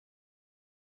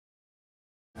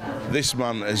This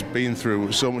man has been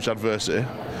through so much adversity.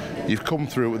 You've come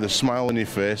through with a smile on your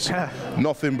face.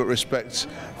 Nothing but respect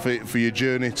for your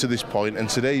journey to this point. And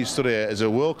today you stood here as a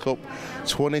World Cup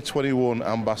 2021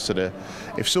 ambassador.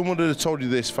 If someone had told you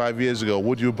this 5 years ago,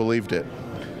 would you have believed it?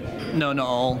 No, not at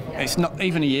all. It's not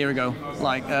even a year ago.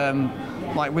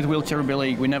 Like with Wheelchair Rugby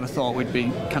League, we never thought we'd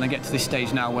be kind of get to this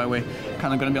stage now where we're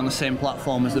kind of going to be on the same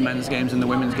platform as the men's games and the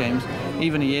women's games.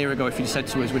 Even a year ago, if you'd said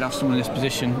to us we'd have someone in this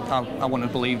position, I wouldn't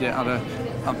have believed it.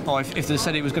 Or if they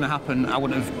said it was going to happen, I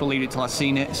wouldn't have believed it till I'd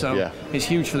seen it. So yeah. It's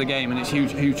huge for the game, and it's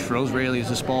huge for us really as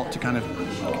a sport to kind of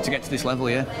get to this level.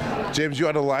 Yeah. James, you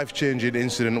had a life-changing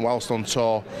incident whilst on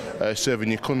tour, serving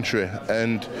your country,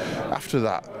 and after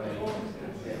that,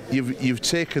 you've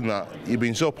taken that, you've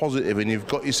been so positive, and you've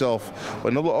got yourself,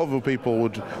 when a lot of other people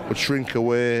would shrink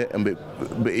away and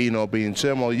be in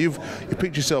turmoil, you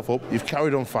picked yourself up, you've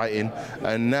carried on fighting,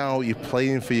 and now you're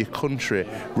playing for your country,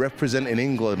 representing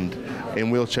England in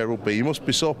wheelchair rugby. You must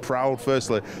be so proud,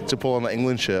 firstly, to pull on that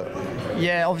England shirt.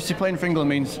 Yeah, obviously playing for England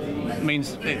means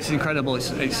it's incredible.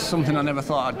 It's something I never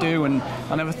thought I'd do, and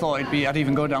I never thought I'd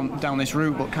even go down this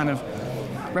route, but kind of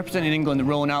representing England and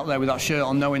rolling out there with that shirt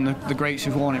on, knowing the greats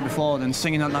who've worn it before, then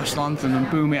singing that national anthem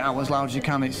and booming it out as loud as you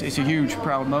can, it's a huge,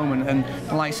 proud moment. And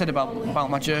like I said about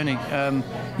my journey,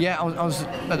 yeah, I was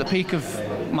at the peak of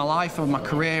my life, of my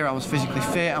career. I was physically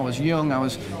fit, I was young, I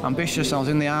was ambitious, I was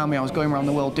in the army, I was going around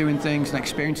the world doing things and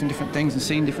experiencing different things and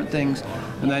seeing different things,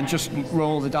 and then just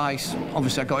roll the dice.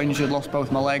 Obviously I got injured, lost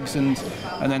both my legs, and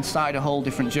then started a whole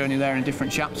different journey there in a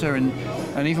different chapter, and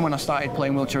even when I started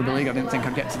playing Wheelchair Rugby League, I didn't think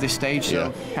I'd get to this stage. So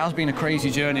yeah. It has been a crazy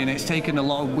journey, and it's taken a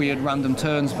lot of weird random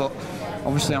turns, but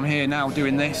obviously I'm here now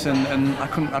doing this, and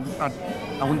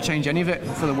I wouldn't change any of it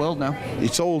for the world now. You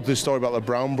told the story about the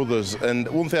Brown brothers, and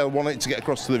one thing I wanted to get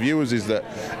across to the viewers is that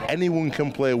anyone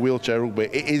can play wheelchair rugby.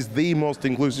 It is the most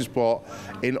inclusive sport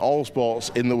in all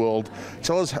sports in the world.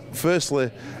 Tell us,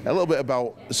 firstly, a little bit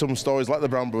about some stories like the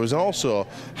Brown brothers, and also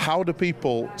how do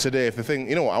people today, if they think,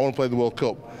 you know what, I want to play the World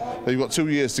Cup, they've got 2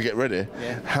 years to get ready,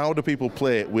 how do people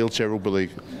play wheelchair rugby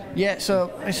league? Yeah,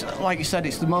 so it's, like you said,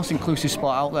 it's the most inclusive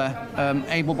sport out there.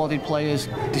 Able-bodied players,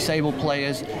 disabled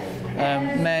players,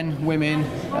 men, women,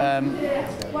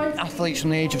 athletes from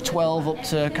the age of 12 up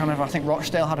to kind of, I think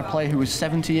Rochdale had a player who was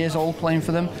 70 years old playing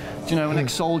for them. Do you know, an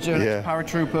ex-soldier, an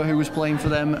ex-paratrooper who was playing for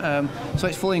them. So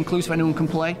it's fully inclusive, anyone can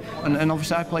play. And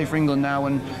obviously I play for England now,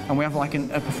 and we have like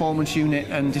a performance unit,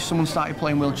 and if someone started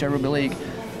playing Wheelchair Rugby League,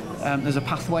 there's a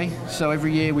pathway, so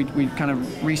every year we kind of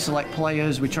reselect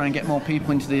players, we try and get more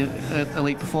people into the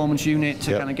elite performance unit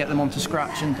to kind of get them onto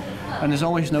scratch, and there's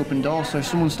always an open door. So if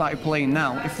someone started playing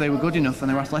now, if they were good enough and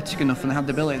they were athletic enough and they had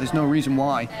the ability, there's no reason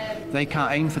why they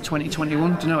can't aim for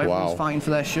 2021. Do you know, everyone's fighting for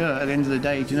their shirt at the end of the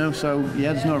day, do you know, so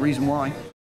yeah, there's no reason why.